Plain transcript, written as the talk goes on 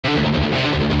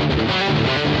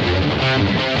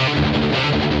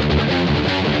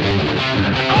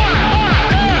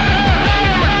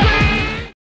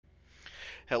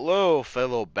Hello,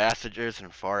 fellow bastards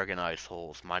and Farragon ice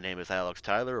holes. My name is Alex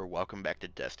Tyler. Welcome back to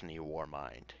Destiny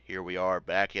Warmind. Here we are,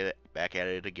 back at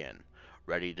it again,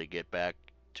 ready to get back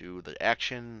to the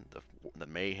action, the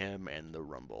mayhem, and the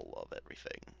rumble of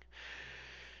everything.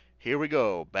 Here we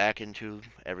go, back into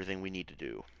everything we need to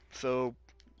do. So,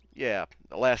 yeah,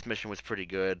 the last mission was pretty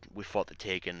good. We fought the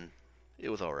Taken. It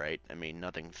was alright. I mean,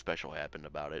 nothing special happened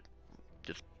about it.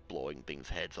 Just blowing things'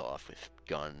 heads off with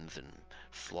guns and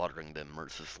slaughtering them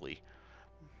mercilessly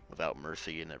without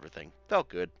mercy and everything. Felt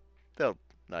good. Felt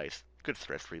nice. Good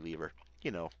stress reliever.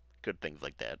 You know, good things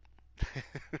like that.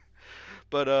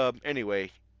 But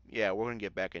anyway, yeah, we're gonna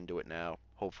get back into it now.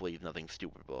 Hopefully nothing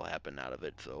stupid will happen out of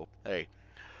it. So hey,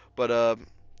 but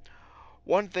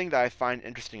one thing that I find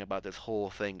interesting about this whole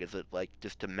thing is that like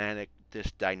this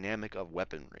dynamic of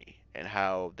weaponry and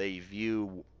how they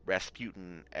view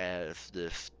Rasputin as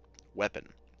this weapon,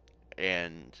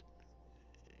 and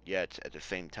yet at the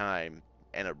same time,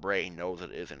 Anna Bray knows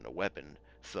it isn't a weapon.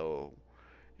 So,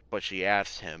 but she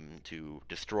asks him to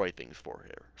destroy things for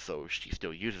her. So she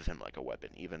still uses him like a weapon,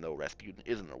 even though Rasputin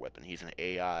isn't a weapon. He's an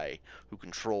AI who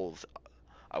controls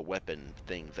a weapon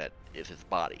thing that is his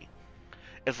body.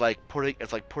 It's like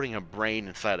putting a brain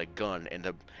inside a gun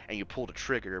and you pull the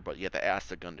trigger, but you have to ask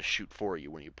the gun to shoot for you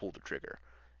when you pull the trigger.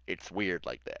 It's weird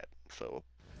like that. So,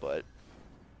 but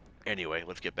anyway,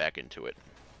 let's get back into it.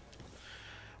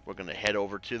 We're gonna head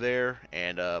over to there,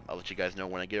 and I'll let you guys know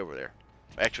when I get over there.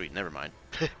 Actually, never mind.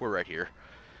 We're right here.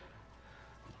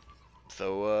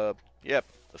 So, yep,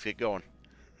 let's get going.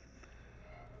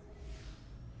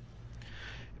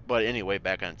 But anyway,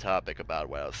 back on topic about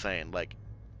what I was saying. Like,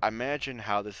 imagine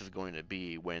how this is going to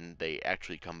be when they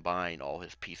actually combine all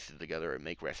his pieces together and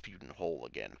make Rasputin whole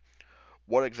again.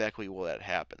 What exactly will that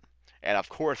happen? And of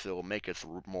course, it will make us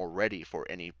more ready for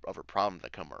any other problems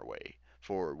that come our way,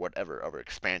 for whatever other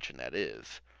expansion that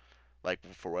is, like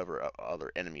for whatever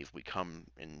other enemies we come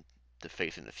in to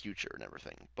face in the future and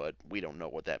everything. But we don't know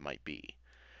what that might be.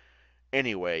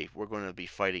 Anyway, we're going to be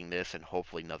fighting this, and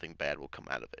hopefully nothing bad will come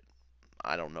out of it.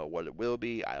 I don't know what it will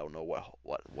be. I don't know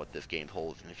what this game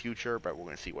holds in the future, but we're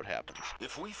going to see what happens.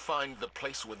 If we find the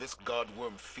place where this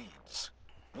godworm feeds,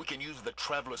 we can use the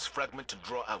Traveler's Fragment to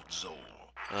draw out Zol.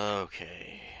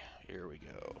 Okay, here we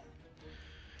go.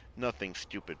 Nothing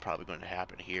stupid probably going to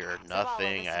happen here. Zavala,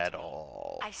 Nothing listen at to me.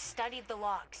 all. I studied the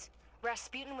logs.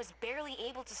 Rasputin was barely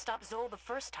able to stop Zol the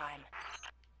first time.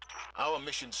 Our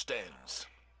mission stands.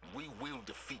 We will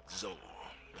defeat Zol.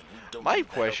 And we don't My need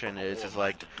the help question of is Warmind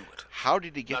like, to do it. how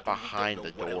did he get Not when we don't behind know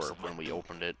the what else door it when might we do.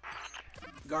 opened it?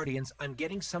 Guardians, I'm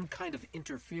getting some kind of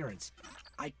interference.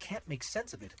 I can't make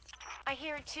sense of it. I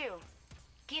hear it too.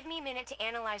 Give me a minute to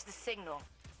analyze the signal.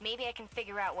 Maybe I can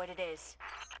figure out what it is.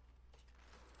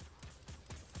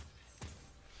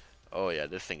 Oh yeah,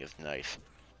 this thing is nice.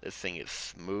 This thing is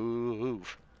smooth.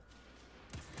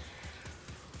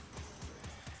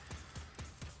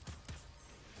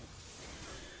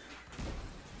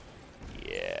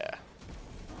 Yeah.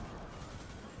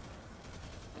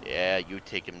 Yeah, you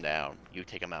take him down. You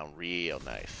take him out real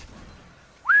nice.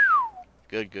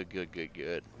 Good, good, good, good,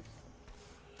 good.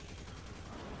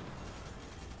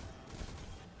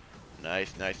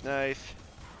 Nice, nice, nice.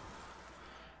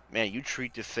 Man, you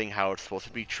treat this thing how it's supposed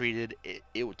to be treated,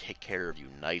 it will take care of you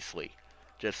nicely.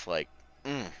 Just like,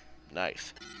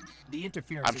 nice. The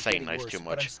interference I'm is saying getting nice worse, too but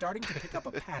much. I'm starting to pick up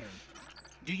a pattern.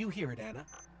 Do you hear it, Anna?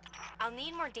 I'll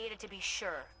need more data to be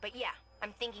sure, but yeah,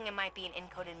 I'm thinking it might be an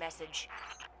encoded message.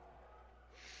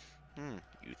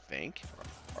 You think?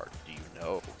 Or do you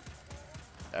know?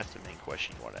 That's the main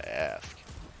question you want to ask.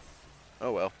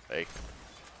 Oh well, hey.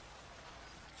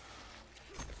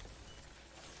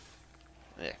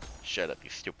 Yeah, shut up, you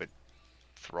stupid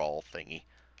thrall thingy.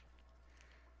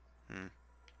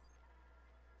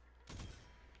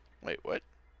 Wait, what?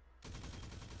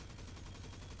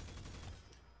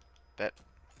 That...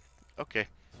 Okay,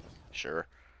 sure.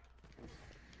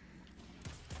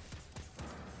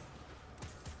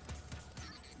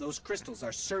 Those crystals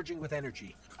are surging with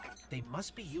energy. They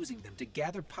must be using them to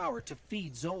gather power to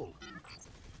feed Zol.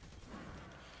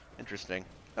 Interesting.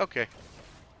 Okay.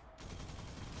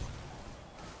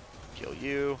 Kill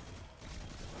you.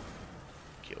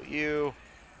 Kill you.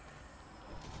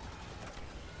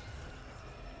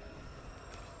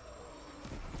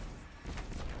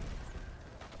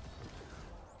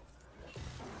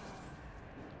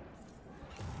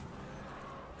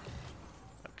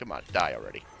 Oh, come on, die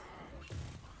already.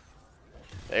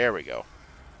 There we go.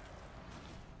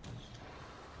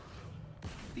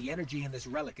 The energy in this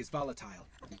relic is volatile.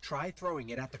 Try throwing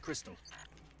it at the crystal.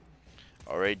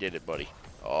 Already did it, buddy.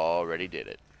 Already did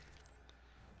it.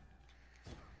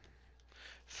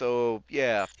 So,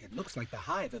 yeah. It looks like the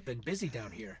Hive have been busy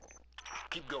down here.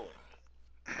 Keep going.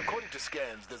 According to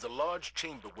scans, there's a large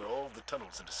chamber where all the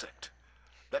tunnels intersect.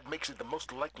 That makes it the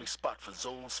most likely spot for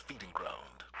Zol's feeding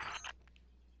ground.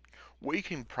 We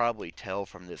can probably tell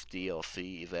from this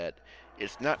DLC that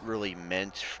it's not really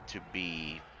meant to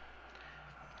be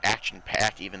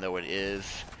action-packed, even though it is.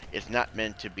 It's not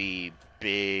meant to be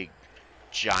big,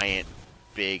 giant,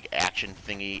 big action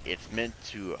thingy. It's meant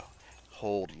to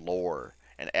hold lore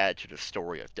and add to the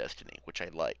story of Destiny, which I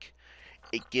like.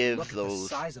 It gives Look at the those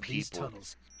size of these people...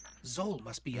 tunnels. Zol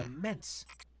must be immense.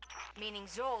 Meaning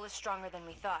Zol is stronger than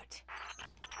we thought.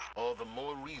 All the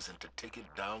more reason to take it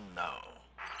down now.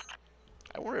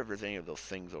 I wonder if there's any of those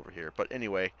things over here. But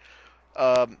anyway,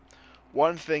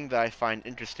 one thing that I find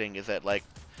interesting is that, like,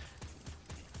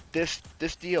 this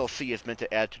DLC is meant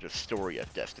to add to the story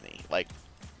of Destiny. Like,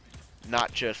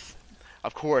 not just...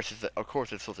 Of course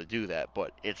it's supposed to do that,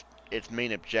 but its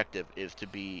main objective is to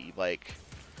be, like,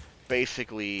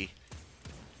 basically,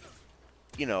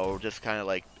 you know, just kind of,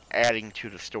 like, adding to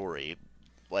the story.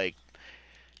 Like,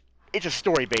 it's a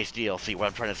story-based DLC, what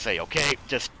I'm trying to say, okay?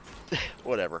 Just...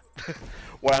 whatever.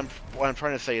 what I'm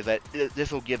trying to say is that this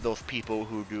will give those people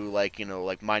who do, like, you know,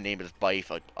 like My Name is Bife,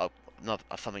 like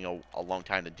something a long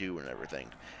time to do and everything.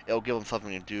 It'll give them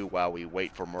something to do while we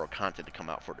wait for more content to come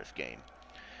out for this game.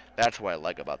 That's what I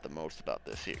like about the most about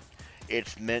this here.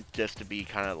 It's meant just to be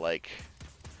kind of like,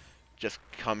 just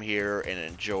come here and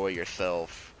enjoy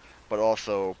yourself, but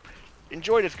also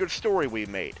enjoy this good story we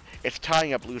made. It's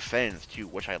tying up loose ends too,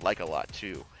 which I like a lot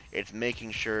too. It's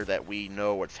making sure that we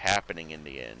know what's happening in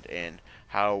the end, and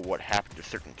what happened to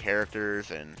certain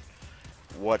characters, and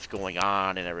what's going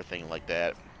on, and everything like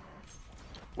that.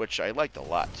 Which I liked a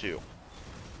lot, too.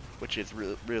 Which is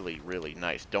really, really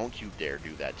nice. Don't you dare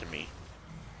do that to me.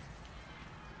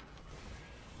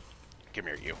 Come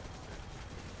here, you.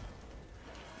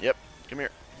 Yep, come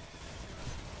here.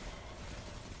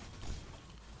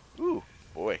 Ooh,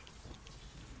 boy.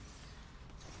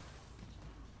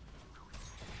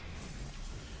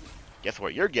 Guess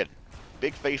what you're getting?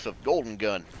 Big face of golden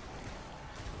gun.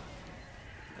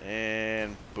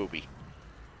 And booby.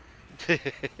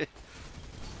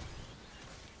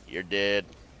 You're dead.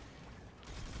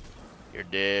 You're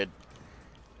dead.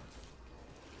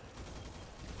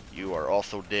 You are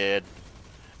also dead.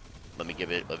 Let me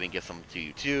give some to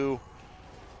you too.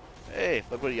 Hey,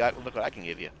 look what I can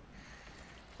give you.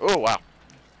 Oh wow.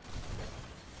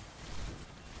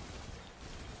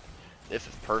 This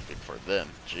is perfect for them.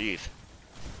 Jeez.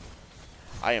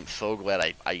 I am so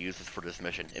glad I used this for this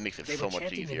mission. It makes it so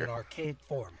much easier. They were chanting in an archaic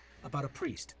form about a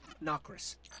priest,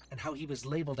 Nokris, and how he was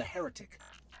labeled a heretic.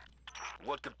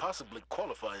 What could possibly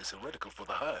qualify as heretical for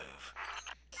the Hive?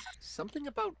 Something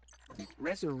about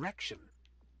resurrection.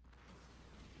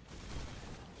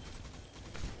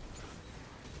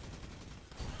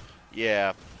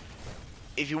 Yeah.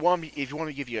 If you want me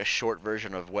to give you a short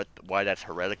version of why that's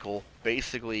heretical,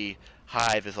 basically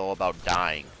Hive is all about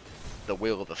dying. The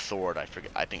will of the sword, I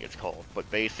think it's called. But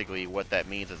basically what that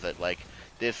means is that, like,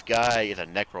 this guy is a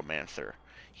necromancer.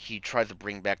 He tries to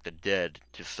bring back the dead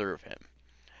to serve him.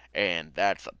 And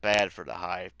that's bad for the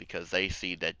Hive because they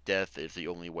see that death is the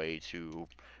only way to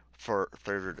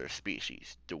further their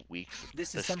species. The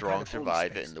strong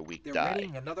survive and the weak die. They're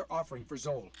readying another offering for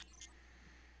Zol.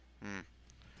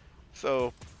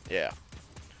 So, yeah.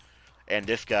 And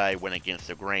this guy went against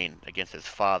the grain, against his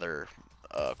father,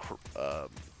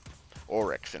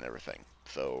 Oryx and everything.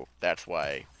 So that's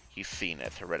why he's seen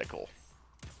as heretical.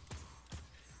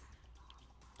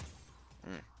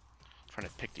 Trying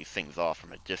to pick these things off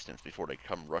from a distance before they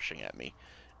come rushing at me.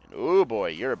 And oh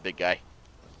boy, you're a big guy.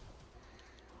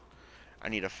 I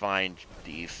need to find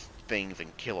these things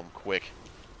and kill them quick.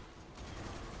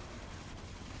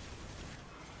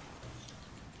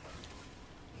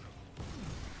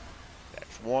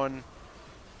 That's one.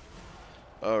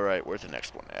 Alright, where's the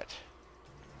next one at?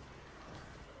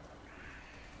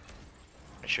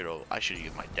 I should have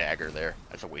used my dagger there.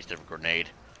 That's a waste of a grenade.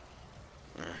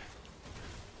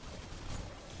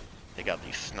 They got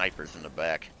these snipers in the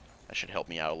back. That should help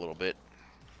me out a little bit.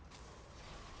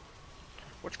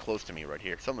 What's close to me right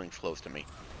here? Something's close to me.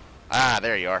 Ah,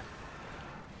 there you are.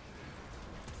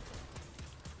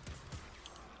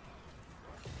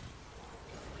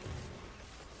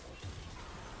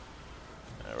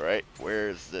 Alright,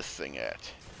 where's this thing at?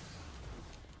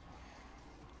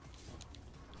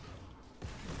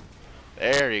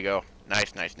 There you go.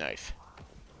 Nice, nice, nice.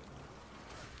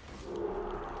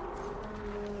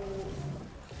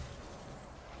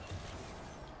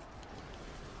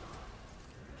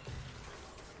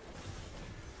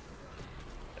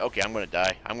 Okay, I'm gonna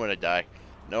die. I'm gonna die.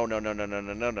 No, no, no, no, no,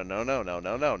 no, no, no, no, no, no,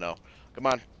 no, no, no. Come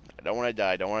on. I don't want to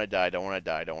die. Don't want to die. Don't want to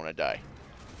die. Don't want to die.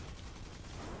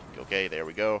 Okay, there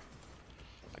we go.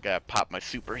 I gotta pop my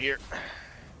super here.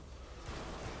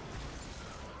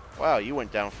 Wow, you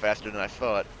went down faster than I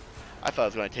thought. I thought I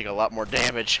was going to take a lot more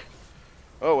damage.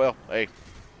 Oh well, hey.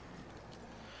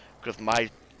 Because my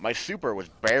super was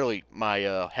barely, my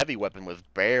heavy weapon was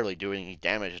barely doing any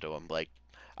damage to him. Like,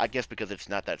 I guess because it's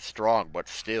not that strong, but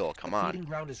still, come The on. feeding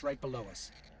ground is right below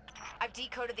us. I've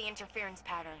decoded the interference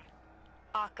pattern.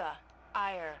 Akka,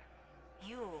 Ire,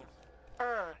 Yule,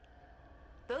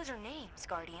 Those are names,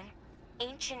 Guardian.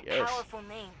 Ancient, Yes. powerful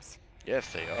names.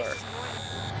 Yes, they This are. is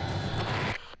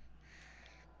more...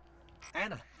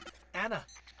 Anna! Anna!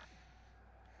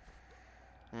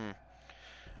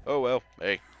 Oh well,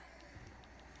 hey.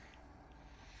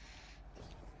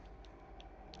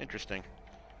 Interesting.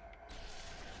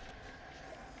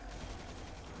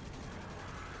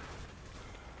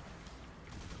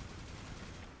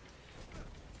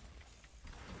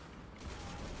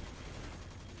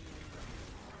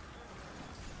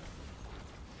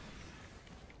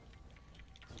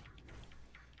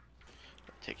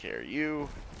 Take care of you.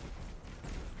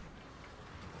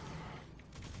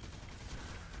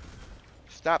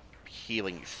 Stop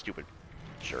healing, you stupid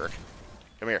jerk.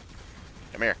 Come here.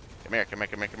 Come here. Come here. Come here.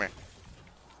 Come here. Come here.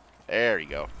 There you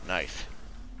go. Nice.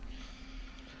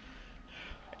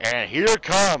 And here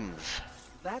comes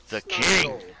That's the not king.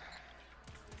 gold.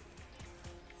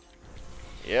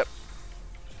 Yep.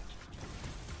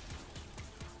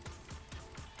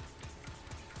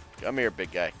 Come here,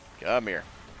 big guy. Come here.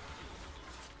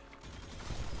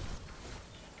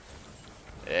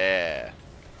 Yeah.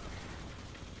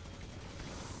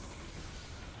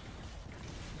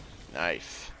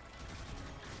 Nice.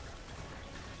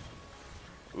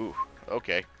 Ooh,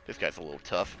 okay. This guy's a little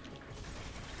tough.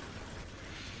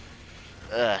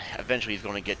 Eventually he's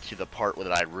going to get to the part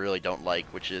that I really don't like,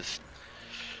 which is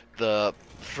the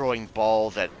throwing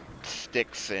balls at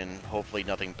sticks and hopefully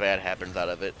nothing bad happens out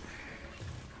of it.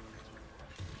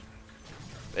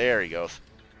 There he goes.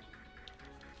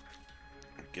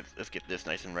 Let's get this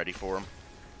nice and ready for him.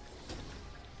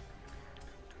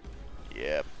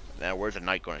 Yep. Now where's the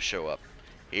knight going to show up?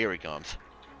 Here he comes.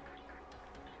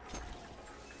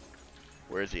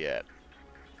 Where's he at?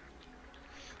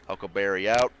 Huckleberry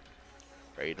out.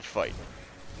 Ready to fight.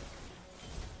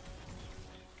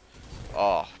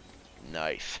 Oh,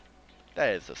 nice.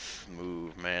 That is a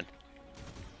smooth, man.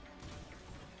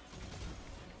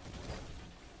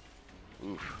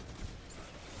 Oof.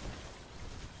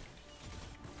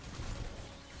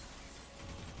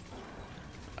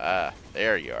 Ah,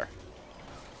 there you are.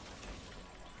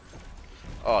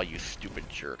 Oh, you stupid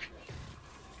jerk.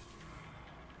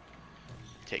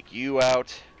 Take you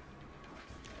out.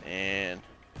 And...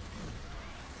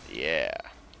 yeah.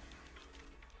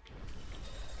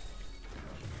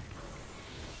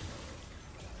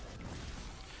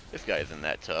 This guy isn't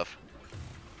that tough.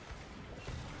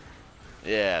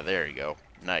 Yeah, there you go.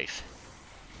 Nice.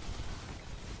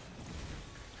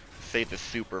 Save the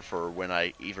super for when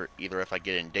I either if I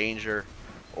get in danger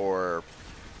or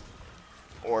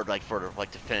like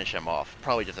to finish him off.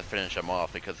 Probably just to finish him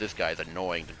off because this guy's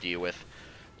annoying to deal with.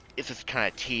 It's just kind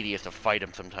of tedious to fight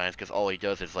him sometimes because all he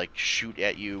does is like shoot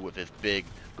at you with his big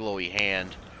glowy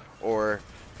hand or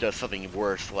does something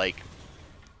worse like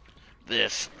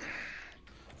this.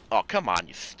 Oh, come on,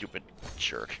 you stupid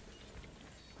jerk.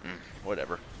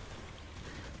 Whatever.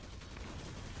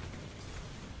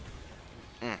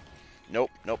 Nope,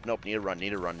 nope, nope. Need to run, need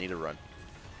to run, need to run.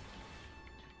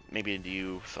 Maybe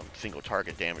do some single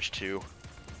target damage too.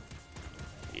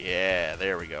 Yeah,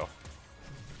 there we go.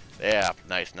 Yeah,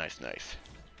 nice, nice, nice.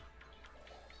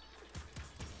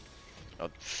 Oh,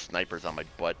 snipers on my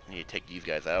butt. Need to take these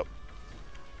guys out.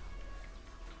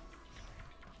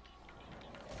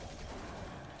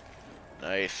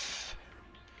 Nice.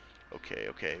 Okay,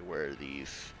 okay, where are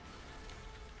these?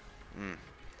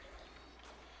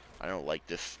 I don't like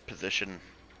this position.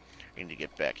 I need to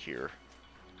get back here.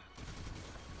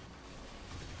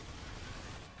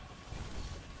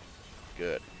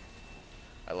 Good.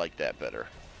 I like that better.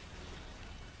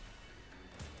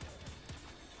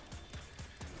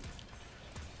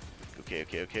 Okay,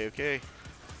 okay, okay, okay.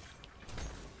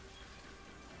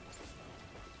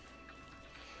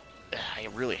 I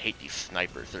really hate these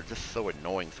snipers. They're just so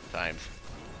annoying sometimes.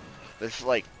 It's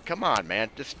like, come on,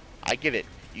 man. Just, I get it.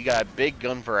 You got a big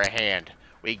gun for a hand.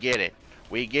 We get it.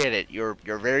 We get it. You're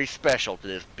very special to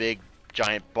this big,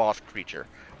 giant boss creature.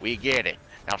 We get it.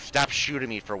 Now stop shooting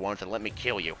me for once and let me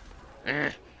kill you.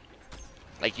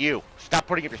 Like you. Stop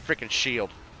putting up your freaking shield.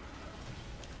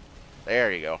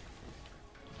 There you go.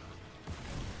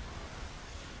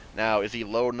 Now, is he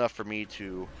low enough for me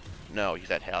to... No, he's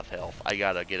at half health. I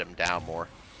gotta get him down more.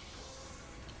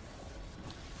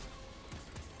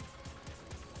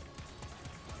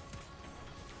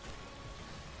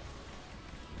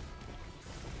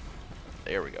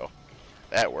 There we go.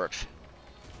 That works.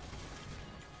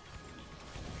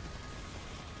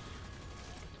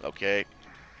 Okay.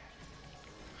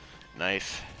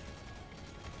 Nice.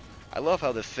 I love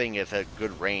how this thing is at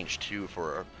good range too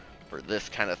for this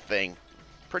kind of thing.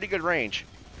 Pretty good range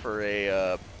for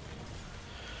a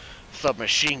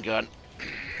submachine gun.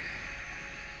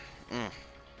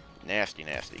 Nasty,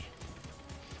 nasty.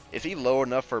 Is he low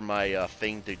enough for my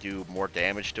thing to do more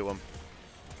damage to him?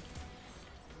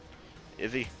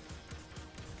 Is he?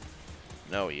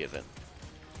 No, he isn't.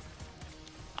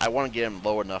 I want to get him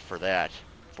low enough for that,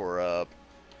 for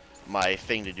my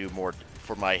thing to do more,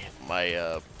 for my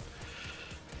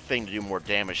thing to do more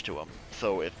damage to him.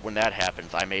 So if when that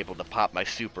happens, I'm able to pop my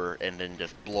super and then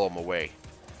just blow him away.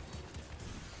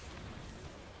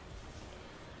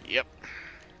 Yep.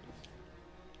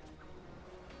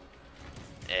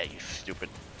 Yeah, you stupid.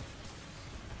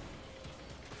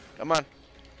 Come on.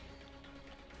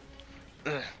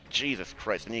 Ugh, Jesus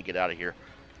Christ, I need to get out of here.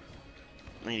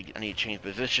 I need to change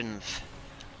positions.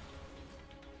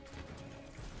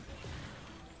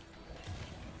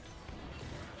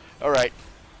 Alright.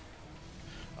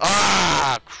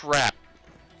 Ah, crap.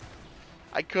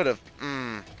 I could have...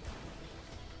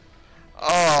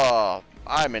 Oh,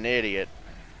 I'm an idiot.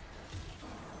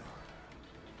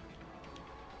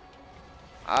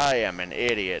 I am an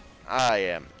idiot.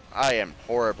 I am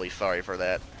horribly sorry for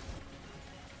that.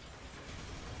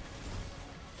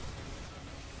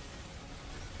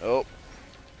 Oh.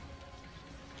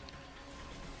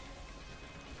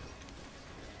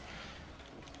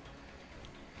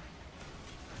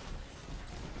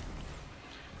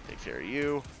 Take care of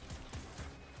you.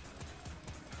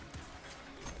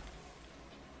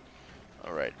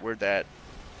 Alright, where'd that...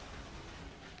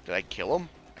 Did I kill him?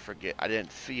 I forget. I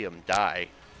didn't see him die.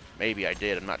 Maybe I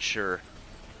did, I'm not sure.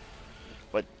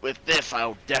 But with this,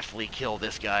 I'll definitely kill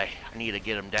this guy. I need to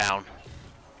get him down.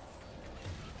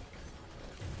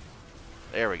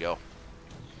 There we go.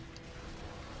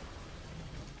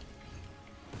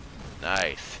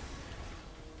 Nice.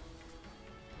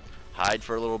 Hide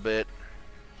for a little bit.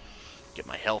 Get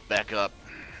my health back up.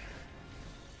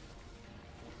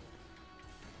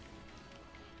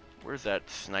 Where's that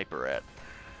sniper at?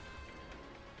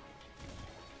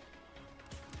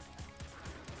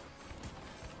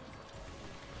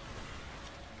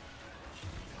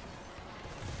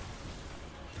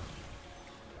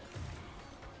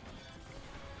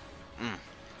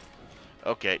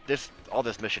 Okay, all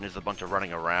this mission is a bunch of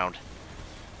running around.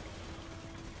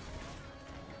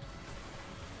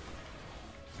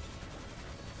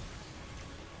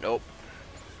 Nope.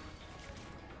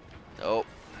 Nope.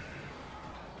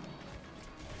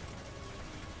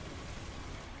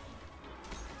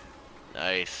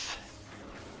 Nice.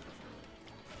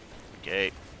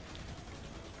 Okay.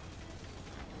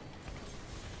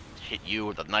 Hit you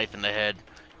with a knife in the head.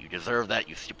 You deserve that,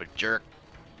 you stupid jerk.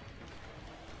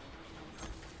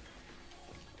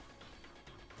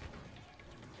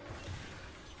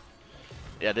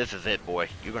 Yeah, this is it, boy.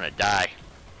 You're gonna die.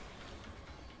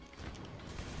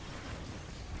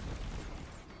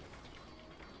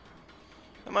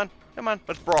 Come on, come on.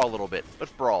 Let's brawl a little bit.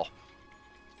 Let's brawl.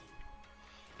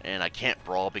 And I can't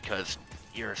brawl because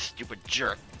you're a stupid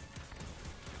jerk.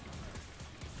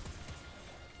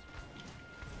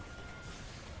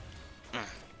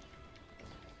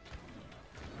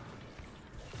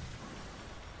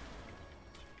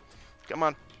 Come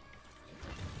on.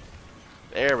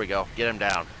 There we go. Get him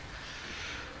down.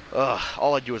 Ugh,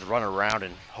 all I do is run around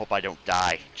and hope I don't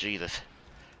die. Jesus.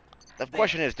 The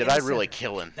question is, did I really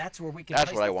kill him? That's where we can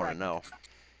That's place what I the want to fragment. know.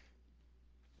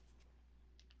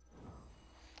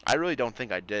 I really don't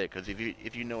think I did, because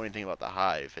if you know anything about the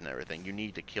Hive and everything, you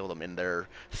need to kill them in their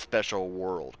special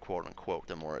world, quote unquote,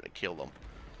 in order to kill them.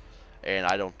 And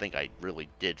I don't think I really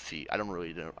did see. I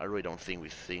really don't think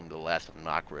we've seen the last of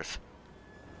Nocris.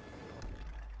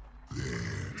 There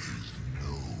is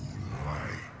no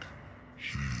light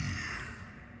here.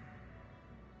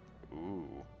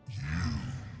 Ooh. You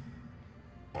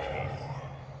are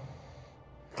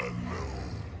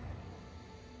alone.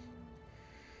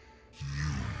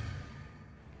 You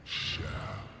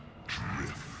shall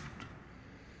drift.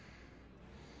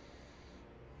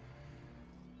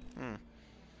 You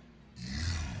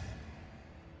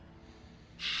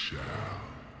shall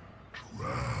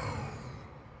drown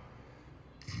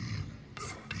in the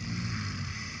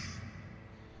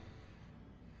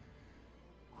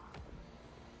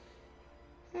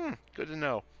deep. to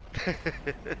know.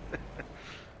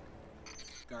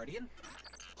 Guardian?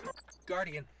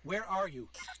 Guardian, where are you?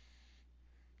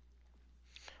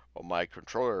 Well, my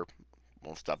controller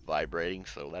won't stop vibrating,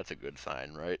 so that's a good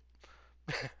sign, right?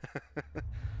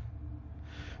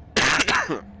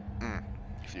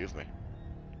 Excuse me.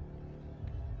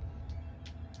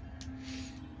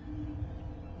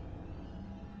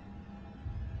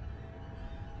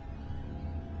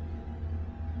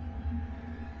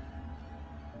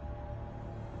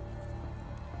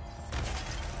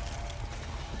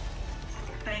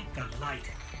 Thank the light.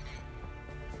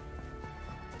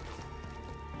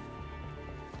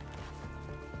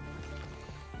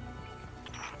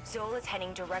 Zol is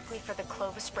heading directly for the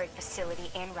Clovis Spray facility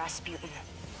and Rasputin.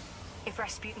 If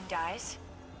Rasputin dies,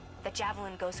 the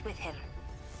Javelin goes with him.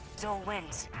 Zol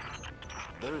wins.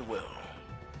 Very well.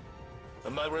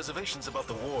 And my reservations about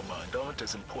the Warmind aren't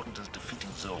as important as defeating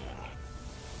Zol.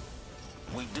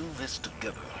 We do this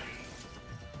together.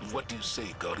 What do you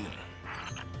say, Guardian?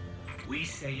 We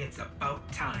say it's about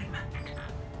time.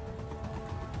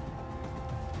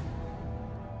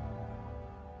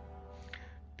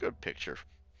 Good picture.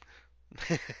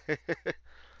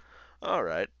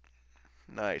 Alright.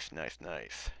 Nice, nice,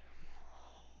 nice.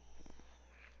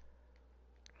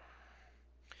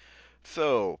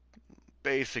 So,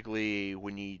 basically,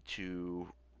 we need to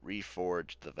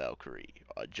reforge the Valkyrie,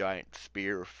 a giant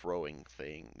spear-throwing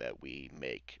thing that we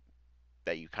make,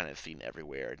 that you kind of seen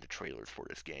everywhere in the trailers for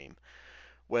this game.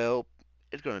 Well,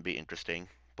 it's going to be interesting,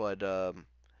 but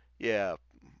yeah,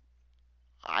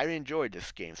 I enjoyed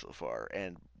this game so far,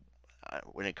 and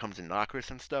when it comes to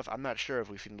knockers and stuff, I'm not sure if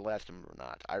we've seen the last of them or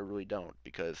not. I really don't,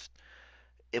 because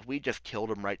if we just killed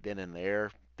him right then and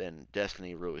there, then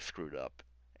Destiny really screwed up,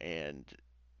 and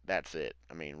that's it.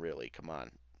 I mean, really, come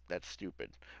on, that's stupid.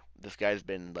 This guy's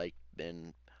been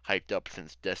hyped up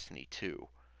since Destiny 2,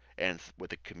 and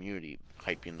with the community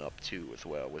hyping up too as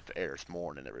well with Eris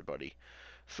Morn and everybody.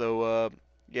 So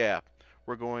yeah,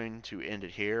 we're going to end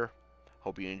it here.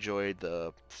 Hope you enjoyed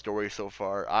the story so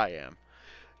far. I am.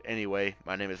 Anyway,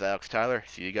 my name is Alex Tyler.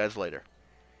 See you guys later.